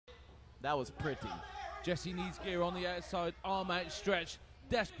That was pretty. Jesse Needsgear on the outside, arm outstretched,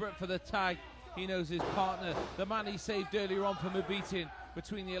 desperate for the tag. He knows his partner, the man he saved earlier on from a beating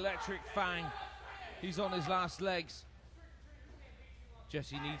between the Electric Fang. He's on his last legs.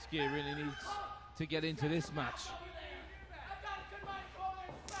 Jesse Needsgear really needs to get into this match.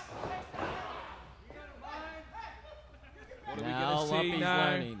 What are we going to see Lumpy's now?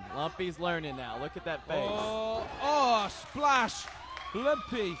 learning. Lumpy's learning now. Look at that face. Oh, splash.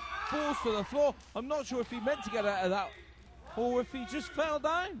 Lumpy falls to the floor. I'm not sure if he meant to get out of that or if he just fell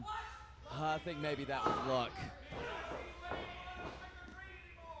down. I think maybe that was luck.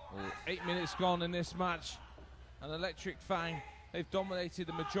 8 minutes gone in this match. And Electric Fang, they've dominated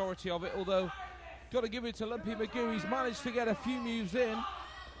the majority of it, although got to give it to Lumpy Magoo. He's managed to get a few moves in.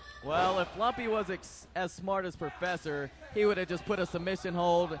 Well, if Lumpy was as smart as Professor, he would have just put a submission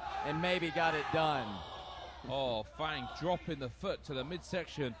hold and maybe got it done. Oh, Fang dropping the foot to the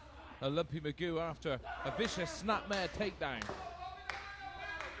midsection of Lumpy Magoo after a vicious snapmare takedown.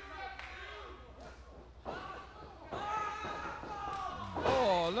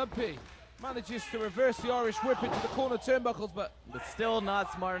 Oh, Lumpy manages to reverse the Irish whip into the corner turnbuckles, but still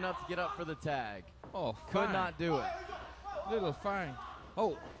not smart enough to get up for the tag. Oh, Could Fang. not do it. Little Fang.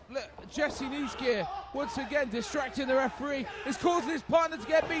 Oh, look, Jesse Needsgear once again distracting the referee. Is causing his partner to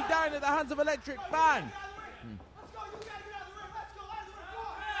get beat down at the hands of Electric Fang.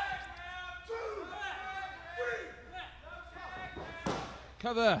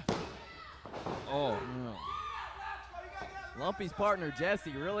 Cover. Oh, no. Lumpy's partner,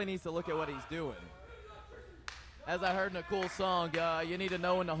 Jesse, really needs to look at what he's doing. As I heard in a cool song, you need to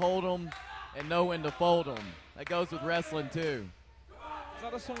know when to hold them and know when to fold them. That goes with wrestling, too. Is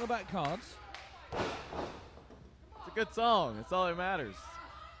that a song about cards? It's a good song. That's all that matters.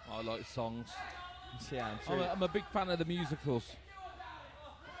 I like songs. Yeah, I'm sure. I'm a big fan of the musicals.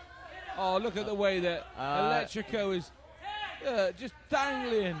 Oh, look at the way that Electrico is just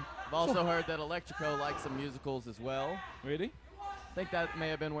dangling. I've also heard that Electrico likes some musicals as well. Really? I think that may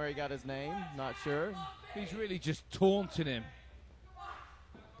have been where he got his name. Not sure. He's really just taunting him.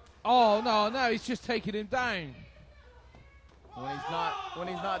 Oh, no, he's just taking him down. When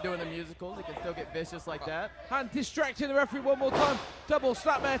he's not doing the musicals, he can still get vicious like that. And distracting the referee one more time. Double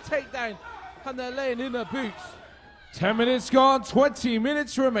snapmare takedown. And they're laying in their boots. 10 minutes gone, 20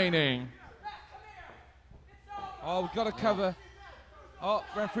 minutes remaining. Oh, we've got to cover. Oh,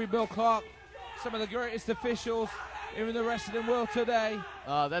 referee Bill Clark. Some of the greatest officials in the wrestling world today.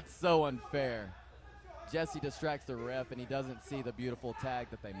 That's so unfair. Jesse distracts the ref and he doesn't see the beautiful tag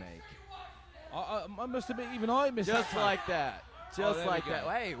that they make. I must admit, even I missed Just that like that. Just like that. go.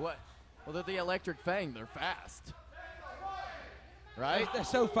 Hey, what? Well, they're the Electric Fang. They're fast. Right? They're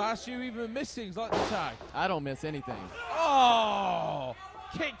so fast, you even miss things like the tag. I don't miss anything. Oh!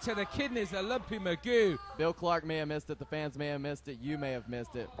 Kick to the kidneys of Lumpy Magoo. Bill Clark may have missed it. The fans may have missed it. You may have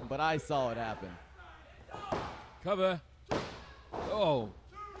missed it. But I saw it happen. Cover. Oh.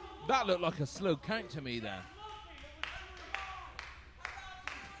 That looked like a slow count to me there.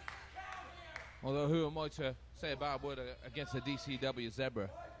 Although who am I to say a bad word against the DCW Zebra?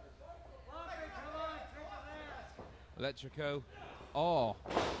 Electrico. Oh.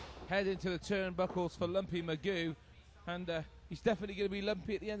 Head into the turnbuckles for Lumpy Magoo. And he's definitely going to be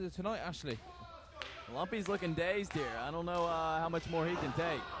Lumpy at the end of tonight, Ashley. Lumpy's looking dazed here. I don't know how much more he can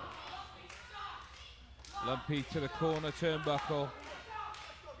take. Lumpy to the corner turnbuckle.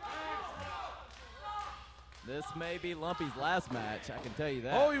 This may be Lumpy's last match, I can tell you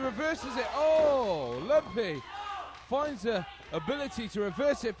that. Oh, he reverses it. Oh, Lumpy finds the ability to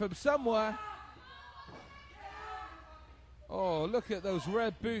reverse it from somewhere. Oh, look at those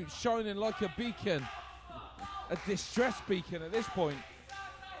red boots shining like a beacon. A distress beacon at this point.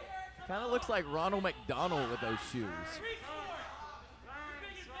 Kind of looks like Ronald McDonald with those shoes.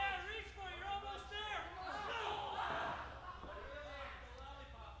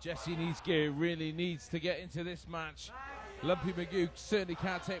 Jesse Needsgear really needs to get into this match. Lumpy Magoo certainly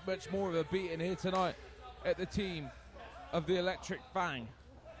can't take much more of a beating here tonight at the team of the Electric Fang.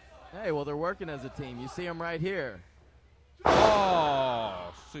 Hey, well, they're working as a team. You see them right here.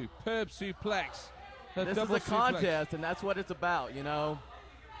 Oh, superb suplex. This is a contest, and that's what it's about, you know.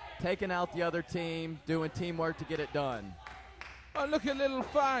 Taking out the other team, doing teamwork to get it done. Oh, look at little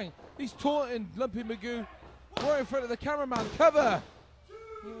Fang. He's taunting Lumpy Magoo right in front of the cameraman. Cover.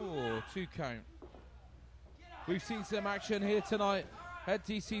 Oh, 2 count. We've seen some action here tonight at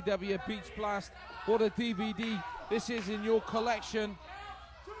DCW Beach Blast. What a DVD this is in your collection.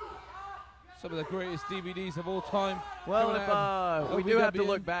 Some of the greatest DVDs of all time. Well, if we do have to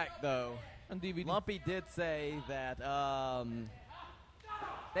look back, though. And DVD. Lumpy did say that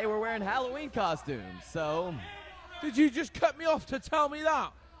they were wearing Halloween costumes. So, Did you just cut me off to tell me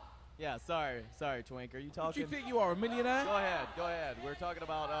that? yeah, sorry, Twink. Are you What talking? do you think you are, a millionaire? Go ahead. We're talking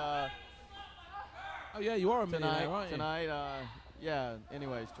about Oh, yeah, you are a millionaire, aren't you? tonight. Yeah.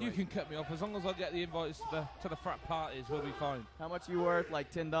 Anyways, You Twink. can cut me off. As long as I get the invites to the frat parties, we'll be fine. How much you worth?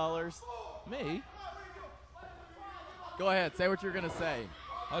 Like $10. Me? Go ahead. Say what you're gonna say.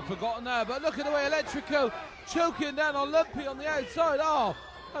 I've forgotten that, but look at the way Electrico choking down on Lumpy on the outside. Oh,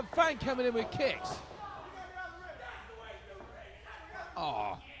 and Fang coming in with kicks.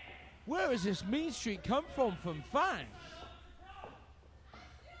 Oh, where has this mean streak come from Fang?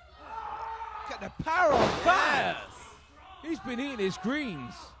 Get the power on Fang. Yes. He's been eating his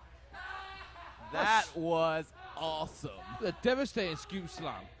greens. That was awesome. A devastating scoop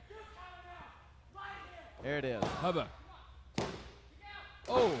slam. There it is. Hubba.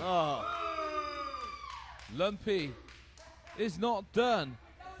 Oh, Oh, Lumpy is not done.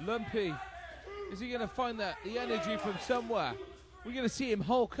 Lumpy, is he going to find the energy from somewhere? We're going to see him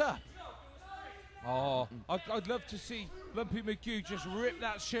hulk up. Oh, I'd love to see Lumpy Magoo just rip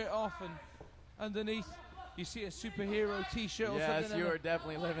that shirt off, and underneath you see a superhero T-shirt or yes, something. you are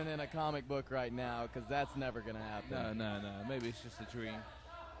definitely living in a comic book right now, because that's never gonna happen. No. Maybe it's just a dream.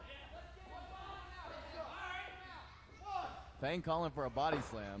 Fang calling for a body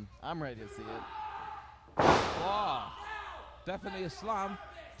slam. I'm ready to see it. Wow, definitely a slam.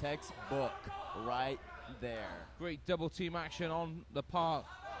 Textbook right there. Great double team action on the part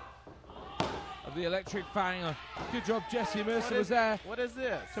of the Electric Fang. Good job, Jesse Mercer was there What is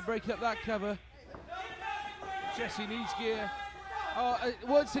this? to break up that cover. Jesse Needsgear. Oh,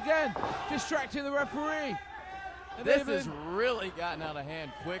 once again, distracting the referee. And This even- has really gotten out of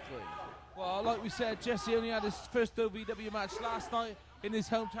hand quickly. Well, like we said, Jesse only had his first OVW match last night in his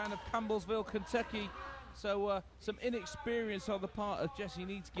hometown of Campbellsville, Kentucky. So some inexperience on the part of Jesse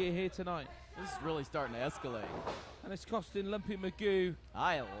Needsgear here tonight. This is really starting to escalate. And it's costing Lumpy Magoo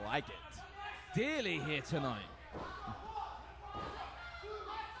I like it. dearly here tonight.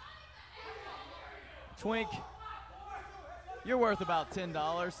 Twink, you're worth about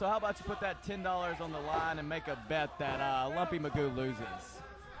 $10, so how about you put that $10 on the line and make a bet that Lumpy Magoo loses?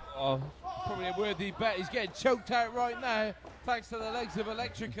 Oh, probably a worthy bet. He's getting choked out right now, thanks to the legs of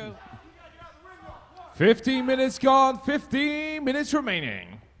Electrico. 15 minutes gone, 15 minutes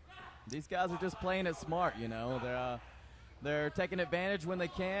remaining. These guys are just playing it smart, you know. They're taking advantage when they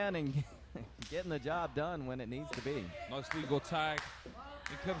can and getting the job done when it needs to be. Nice legal tag.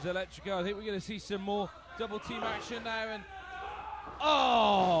 Here comes Electrico. I think we're going to see some more double team action now. And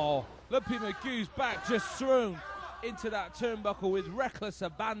oh, Lumpy Magoo's back just thrown into that turnbuckle with reckless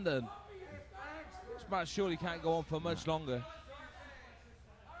abandon. This match surely can't go on for much longer.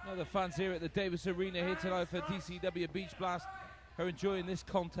 The fans here at the Davis Arena here tonight for DCW Beach Blast are enjoying this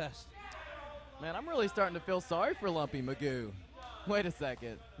contest. Man, I'm really starting to feel sorry for Lumpy Magoo. Wait a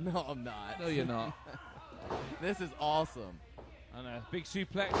second. No, I'm not. No, you're not. This is awesome. I know. Big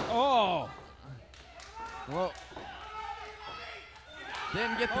suplex. Oh! Well,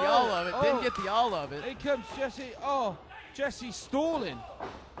 didn't get the all of it. Didn't get the all of it. Here comes Jesse. Oh, Jesse stalling.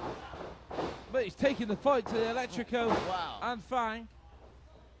 But he's taking the fight to the Electrico. Wow. And Fang.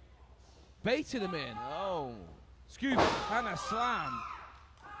 Baited him in. Oh. Scoop and a slam.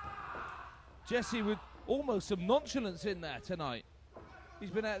 Jesse with almost some nonchalance in there tonight. He's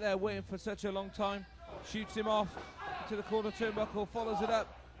been out there waiting for such a long time. Shoots him off to the corner turnbuckle, follows it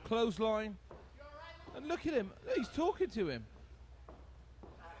up, clothesline. And look at him, he's talking to him.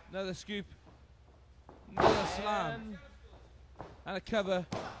 Another scoop, another slam, and a cover.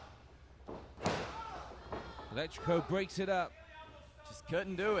 Electrico breaks it up. Just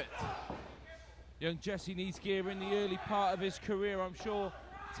couldn't do it. Young Jesse Needsgear in the early part of his career. I'm sure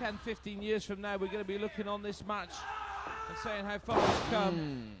 10, 15 years from now we're going to be looking on this match and saying how far he's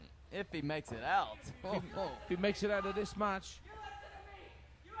come. If he makes it out. If he makes it out of this match.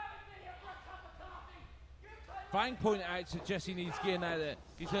 Fang pointed out to Jesse Needsgear now that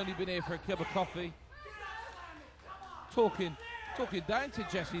he's only been here for a cup of coffee. Talking down to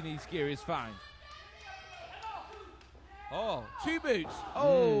Jesse Needsgear is Fang. Oh, 2 boots.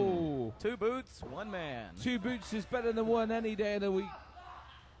 Oh. 2 boots, 1 man. 2 boots is better than 1 any day of the week.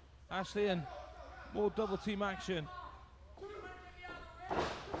 Ashley, and more double team action.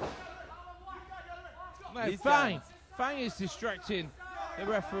 No, Fang is distracting the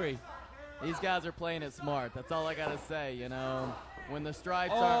referee. These guys are playing it smart. That's all I got to say, you know. When the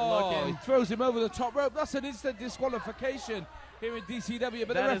stripes aren't looking. He throws him over the top rope. That's an instant disqualification here in DCW,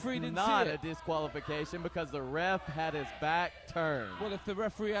 but the referee didn't see it. That is not a disqualification because the ref had his back turned. Well, if the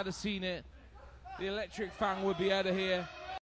referee had seen it, the Electric Fang would be out of here.